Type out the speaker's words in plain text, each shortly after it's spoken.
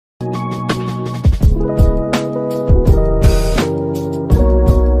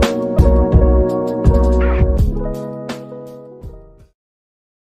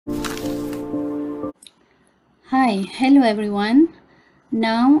Hi, hello everyone.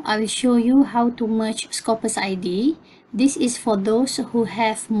 Now I will show you how to merge Scopus ID. This is for those who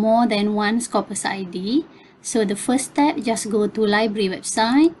have more than one Scopus ID. So the first step, just go to library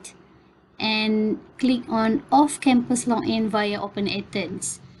website and click on off-campus login via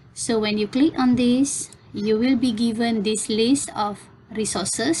OpenAthens. So when you click on this, you will be given this list of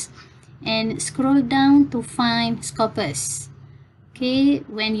resources and scroll down to find Scopus. Okay,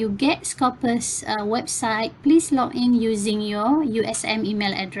 when you get Scopus website, please log in using your USM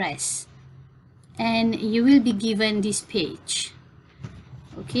email address and you will be given this page.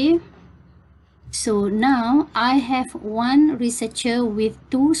 Okay, so now I have one researcher with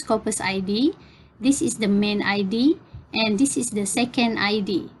two Scopus ID. This is the main ID and this is the second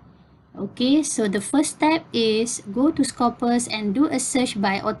ID. Okay, so the first step is go to Scopus and do a search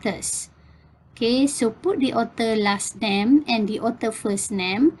by authors. Okay, so put the author last name and the author first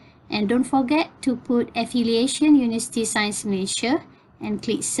name, and don't forget to put affiliation University Science Malaysia and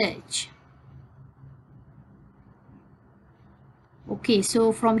click search. Okay,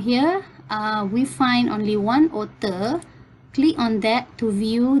 so from here we find only one author. Click on that to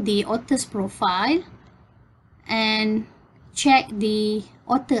view the author's profile and check the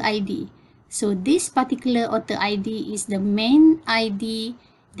author ID. So this particular author ID is the main ID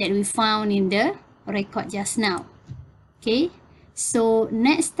that we found in the record just now. Okay, so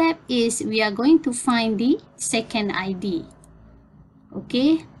next step is we are going to find the second ID.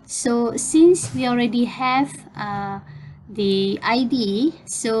 Okay, so since we already have the ID,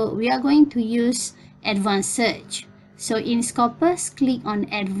 so we are going to use advanced search. So in Scopus, click on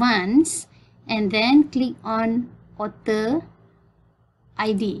advanced and then click on author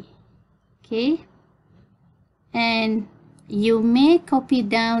ID. Okay, and you may copy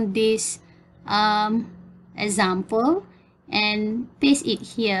down this example and paste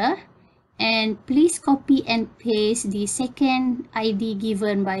it here, and please copy and paste the second ID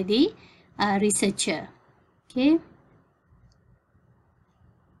given by the researcher. Okay,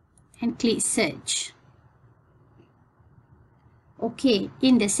 and click search. Okay,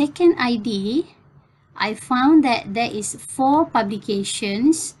 in the second ID I found that there is 4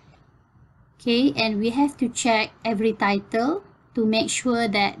 publications. Okay, and we have to check every title to make sure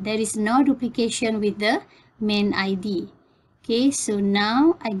that there is no duplication with the main ID. Okay, so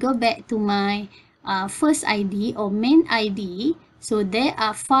now I go back to my first ID or main ID. So there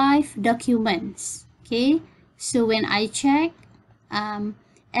are 5 documents. Okay, so when I check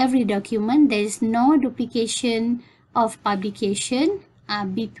every document, there is no duplication of publication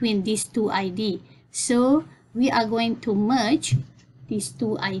between these two ID. So we are going to merge these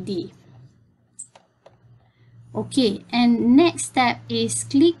two ID. Okay, and next step is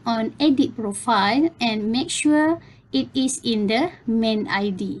click on edit profile and make sure it is in the main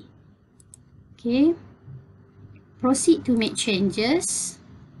ID. Okay, proceed to make changes.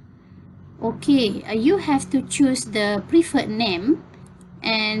 Okay, you have to choose the preferred name,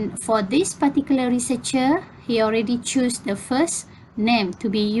 and for this particular researcher, he already chose the first name to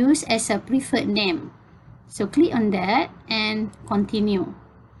be used as a preferred name. So click on that and continue.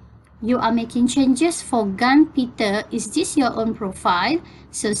 You are making changes for Gun Peter. Is this your own profile?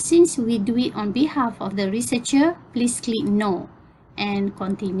 So since we do it on behalf of the researcher, please click no and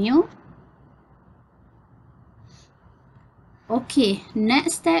continue. Okay,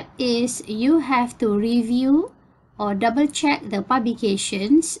 next step is you have to review or double check the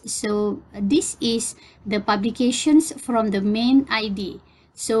publications. So this is the publications from the main ID.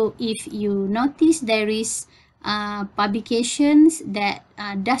 So if you notice there is publications that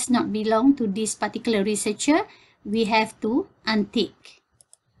does not belong to this particular researcher, we have to untick.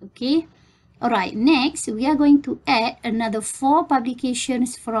 Okay, alright, next we are going to add another 4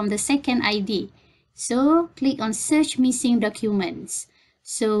 publications from the second ID. So click on search missing documents.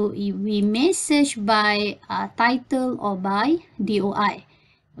 So we may search by title or by DOI.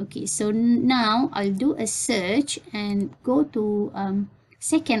 Okay, so now I'll do a search and go to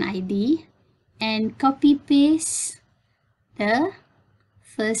second ID and copy paste the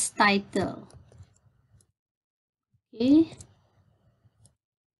first title. Okay,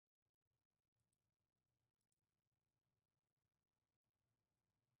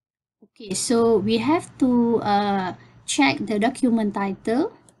 okay, so we have to check the document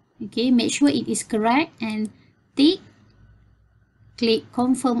title. Okay, make sure it is correct and tick, click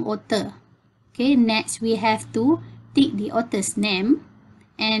confirm author. Okay, next we have to tick the author's name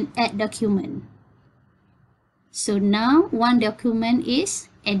and add document. So now one document is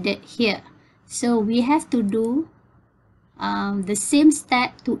added here. So we have to do the same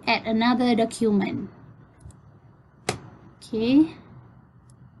step to add another document. Okay.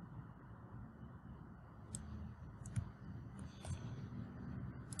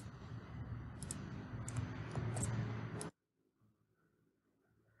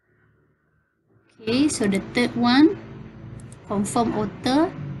 Okay, so the third one, confirm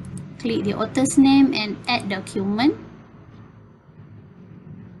author. Click the author's name and add document.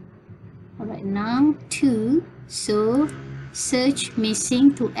 Alright, now 2. So search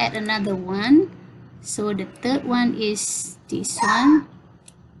missing to add another one. So the third one is this one.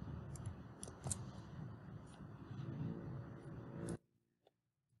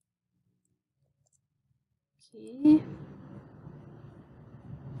 Okay.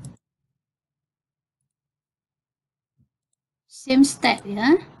 Same step,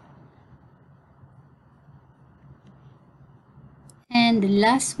 yeah. And the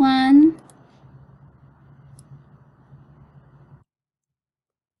last one.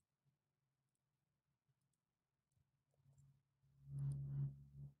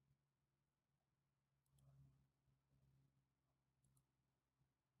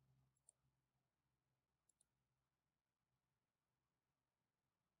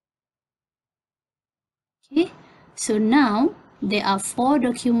 Okay, so now there are 4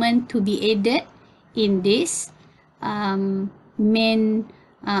 documents to be added in this main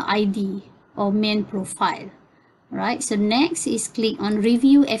ID or main profile. Right, so next is click on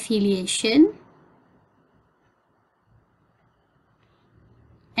review affiliation,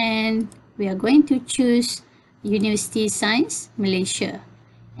 and we are going to choose University Science Malaysia,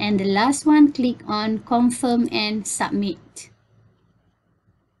 and the last one, click on confirm and submit.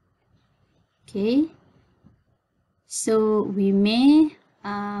 Okay, so we may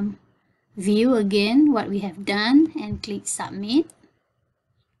view again what we have done and click submit.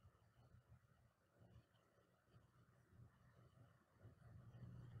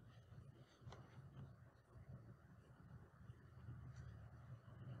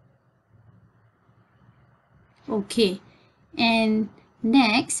 Okay, and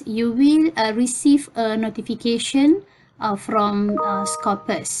next you will receive a notification from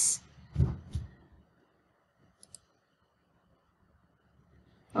Scopus.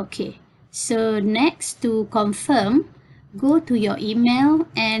 Okay, so next, to confirm, go to your email,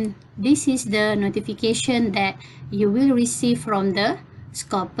 and this is the notification that you will receive from the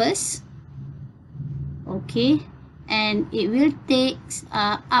Scopus. Okay, and it will take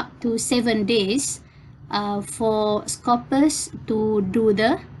up to 7 days for Scopus to do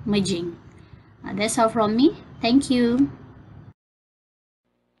the merging. That's all from me. Thank you.